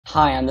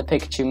Hi, I'm the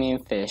Pikachu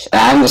Meme Fish.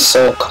 I'm the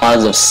sole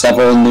cause of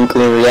several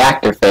nuclear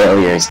reactor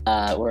failures.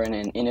 We're in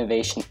an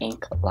Innovation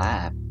Inc.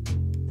 lab.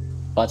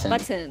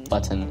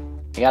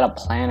 Button. We gotta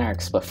plan our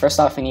but first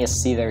off we need to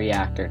see the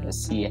reactor to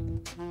see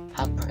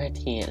how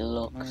pretty it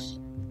looks.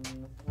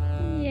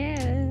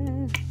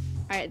 Yeah.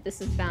 Alright, this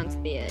is bound to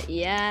be it.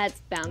 Yeah,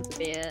 it's bound to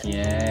be it.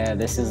 Yeah,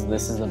 this is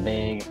the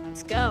big.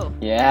 Let's go.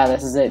 Yeah,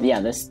 this is it. Yeah,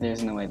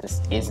 there's no way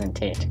this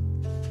isn't it.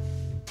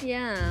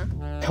 Yeah.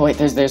 Oh, wait,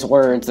 there's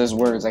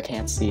words. I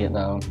can't see it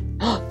though.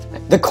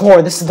 The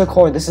core. This is the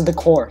core.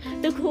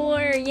 The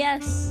core.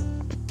 Yes.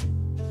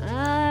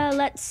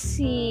 Let's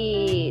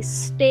see.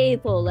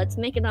 Stable. Let's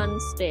make it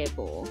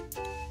unstable.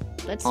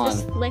 Let's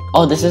just flick.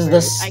 Oh, this is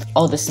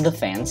the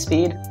fan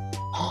speed.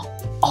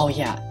 Oh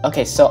yeah.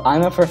 Okay, so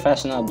I'm a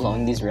professional at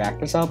blowing these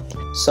reactors up.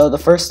 So the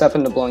first step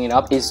into blowing it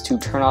up is to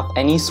turn off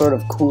any sort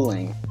of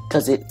cooling,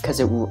 because if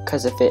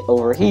it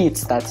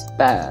overheats, that's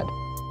bad.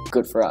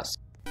 Good for us.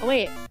 Oh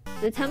wait,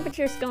 the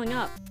temperature's going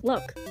up.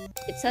 Look,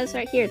 it says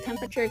right here,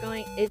 temperature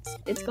going.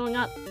 It's going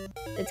up.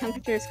 The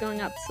temperature is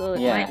going up, so it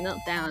might melt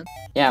down.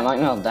 Yeah, it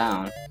might melt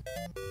down.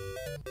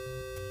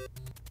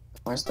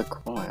 Where's the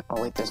coolant?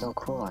 Oh wait, there's no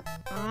coolant.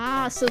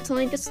 Ah, so it's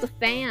only just the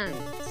fans.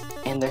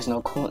 And there's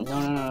no coolant.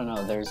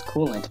 No. There's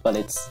coolant, but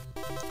it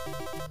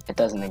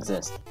doesn't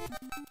exist.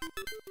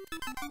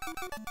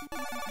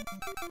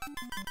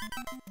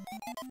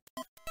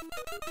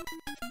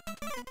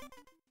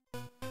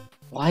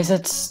 Why is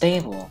it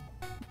stable?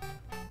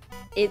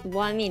 Well,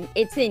 I mean,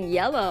 it's in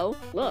yellow.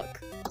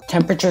 Look.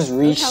 Temperature's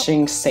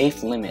reaching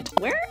safe limit.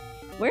 Where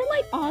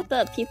like all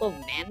the people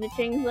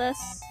managing this?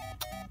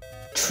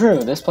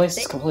 True, this place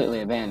is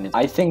completely abandoned.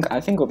 I think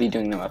we'll be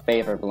doing them a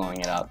favor blowing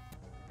it up.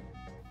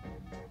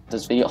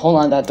 This video. Hold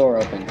on, that door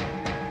open.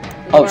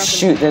 Oh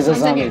shoot, there's a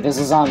zombie. It's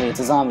a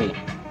zombie.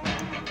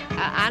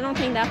 I don't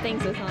think that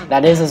thing's a zombie.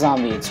 That is a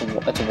zombie. It's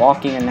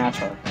walking and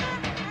natural.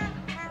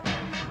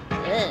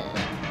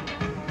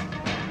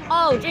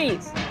 Oh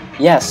jeez.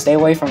 Yeah, stay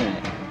away from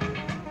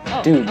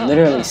it. Dude,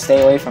 literally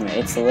stay away from it.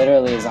 It's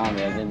literally a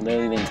zombie. I've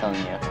literally been telling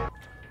you.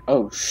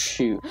 Oh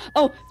shoot.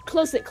 Oh,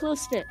 closed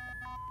it.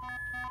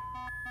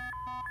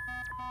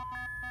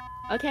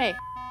 Okay.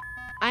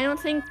 I don't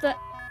think that.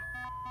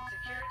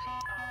 Security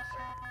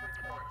officer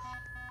reports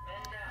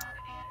men down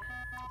in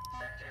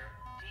sector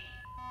D.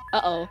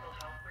 Uh-oh.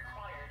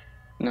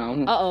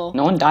 No.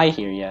 No one died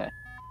here yet.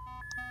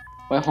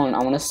 Wait, hold on.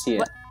 I want to see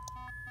it.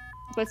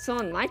 But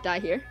someone might die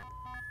here.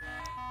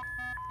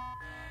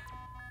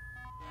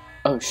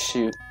 Oh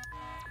shoot.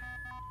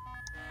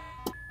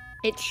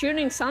 It's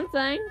shooting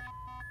something.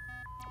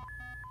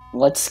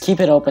 Let's keep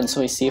it open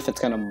so we see if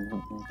it's gonna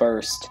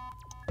burst.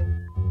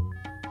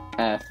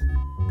 F.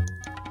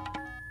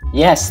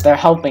 Yes, they're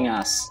helping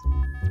us.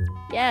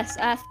 Yes,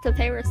 F to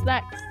pay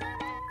respects.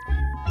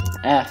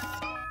 F.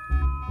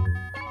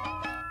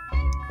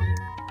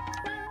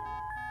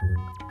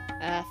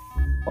 F.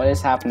 What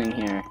is happening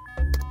here?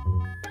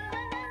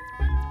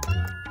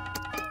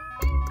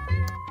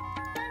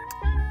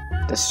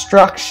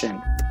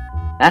 Destruction.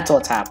 That's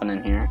what's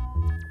happening here.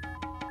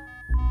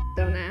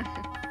 Don't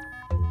ask.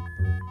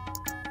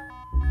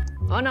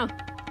 Oh no.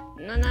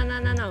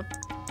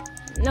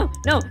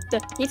 No.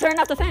 He turned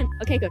off the fan.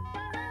 Okay, good.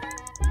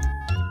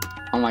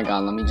 Oh my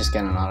god, let me just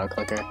get an auto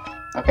clicker.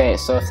 Okay,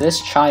 so if this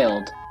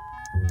child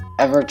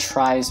ever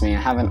tries me, I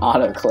have an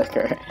auto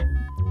clicker.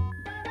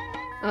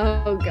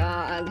 Oh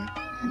god.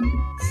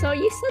 So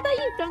you said that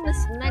you've done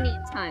this many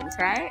times,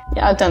 right?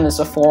 Yeah, I've done this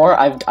before.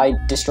 I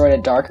destroyed a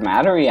dark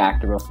matter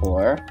reactor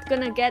before.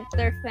 Gonna get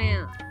their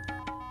fan.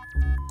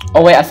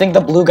 Oh wait, I think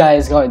the blue guy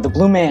is going. The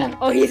blue man.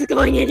 Oh, he's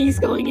going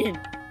in.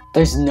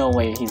 There's no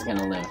way he's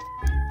gonna live.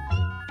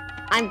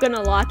 I'm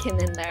gonna lock him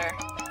in there.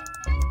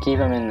 Keep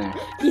him in there.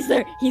 He's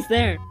there.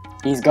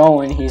 He's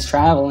going. He's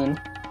traveling.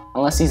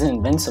 Unless he's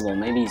invincible.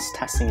 Maybe he's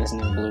testing his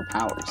new blue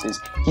powers.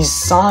 He's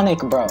Sonic,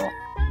 bro.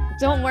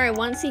 Don't worry,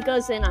 once he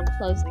goes in, I'm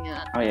closing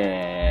it. Oh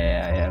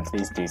yeah,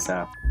 please do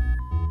so.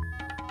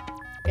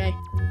 Okay.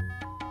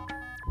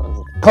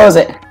 Close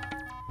it!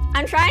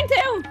 I'm trying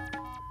to!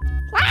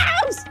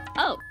 Close!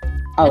 Oh,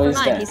 never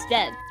mind, he's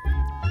dead.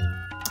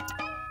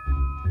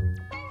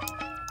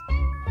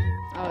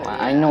 Oh, yeah,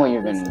 I know what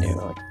you're gonna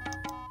do.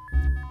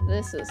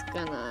 This is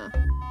gonna...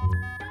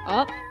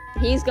 Oh,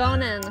 he's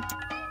going in.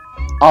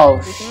 Oh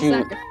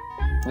shoot.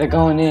 They're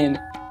going in.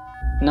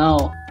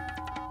 No.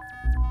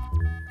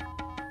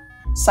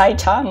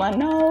 Saitama,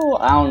 no!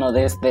 I don't know,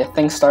 the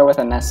things start with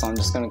an S, so I'm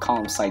just gonna call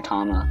him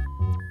Saitama.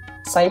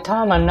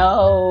 Saitama,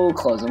 no!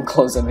 Close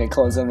him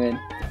in.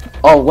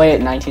 Oh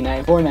wait,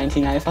 1994,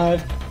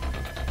 1995,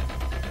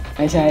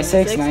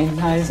 1996,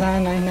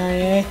 1997,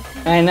 1998,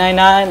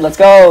 1999, let's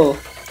go!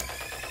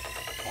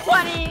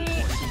 20!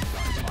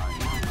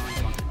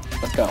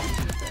 Let's go.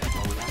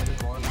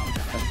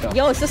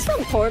 Yo, is this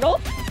from Portal?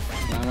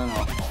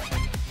 No.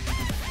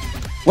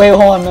 Wait,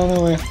 hold on,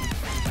 no, wait.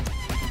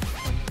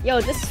 Yo,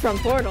 this is from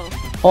Portal.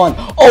 Hold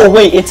on. Oh,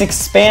 wait, it's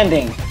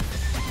expanding.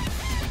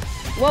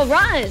 Well,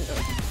 run!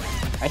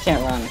 I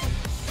can't run.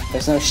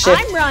 There's no shift.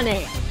 I'm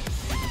running!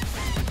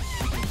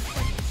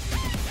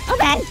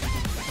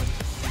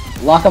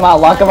 Lock him out,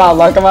 lock him out,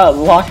 lock him out,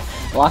 lock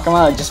him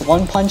out. Just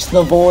one punch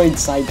the void,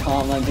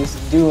 Saitama.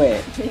 Just do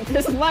it.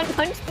 Just one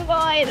punch the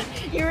void.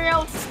 You were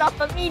able to stop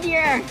a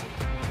meteor.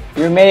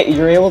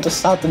 You're able to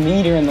stop the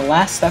meteor in the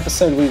last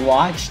episode we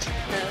watched.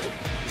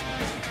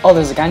 Oh,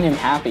 there's a guy named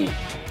Happy.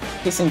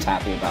 He seems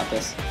happy about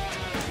this.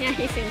 Yeah,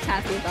 he seems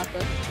happy about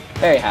this.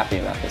 Very happy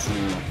about this.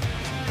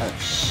 Oh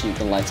shoot,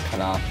 the lights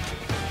cut off.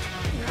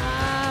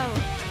 No.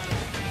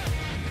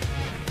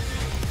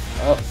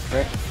 Oh,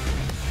 frick.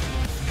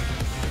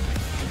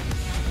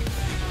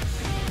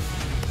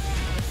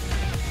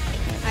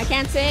 I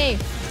can't see.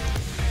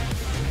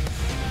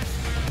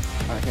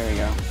 Oh, here we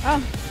go.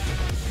 Oh.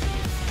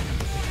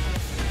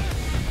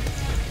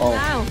 Oh.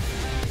 No.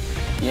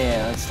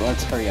 Yeah,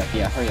 let's hurry up.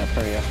 Yeah, hurry up,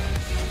 hurry up.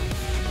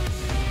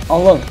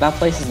 Oh look, that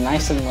place is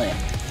nice and lit.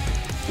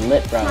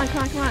 Lit, bro. Come on,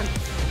 come on, come on.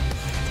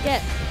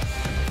 Get.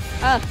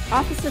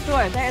 Opposite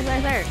door.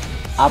 There.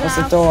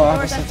 Opposite door,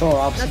 opposite door,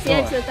 opposite door. That's the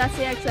exit, that's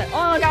the exit.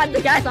 Oh god,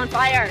 the guy's on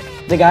fire.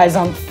 The guy's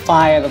on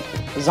fire.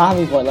 The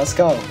zombie boy, let's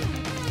go.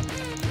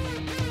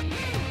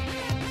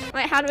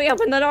 Wait, how do we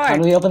open the door? How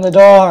do we open the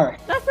door?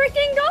 The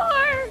freaking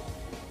door!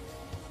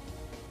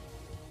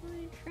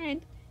 My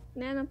friend,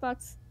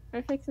 nanobots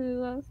are fixing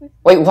the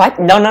Wait, what?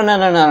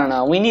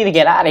 No. We need to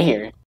get out of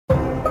here.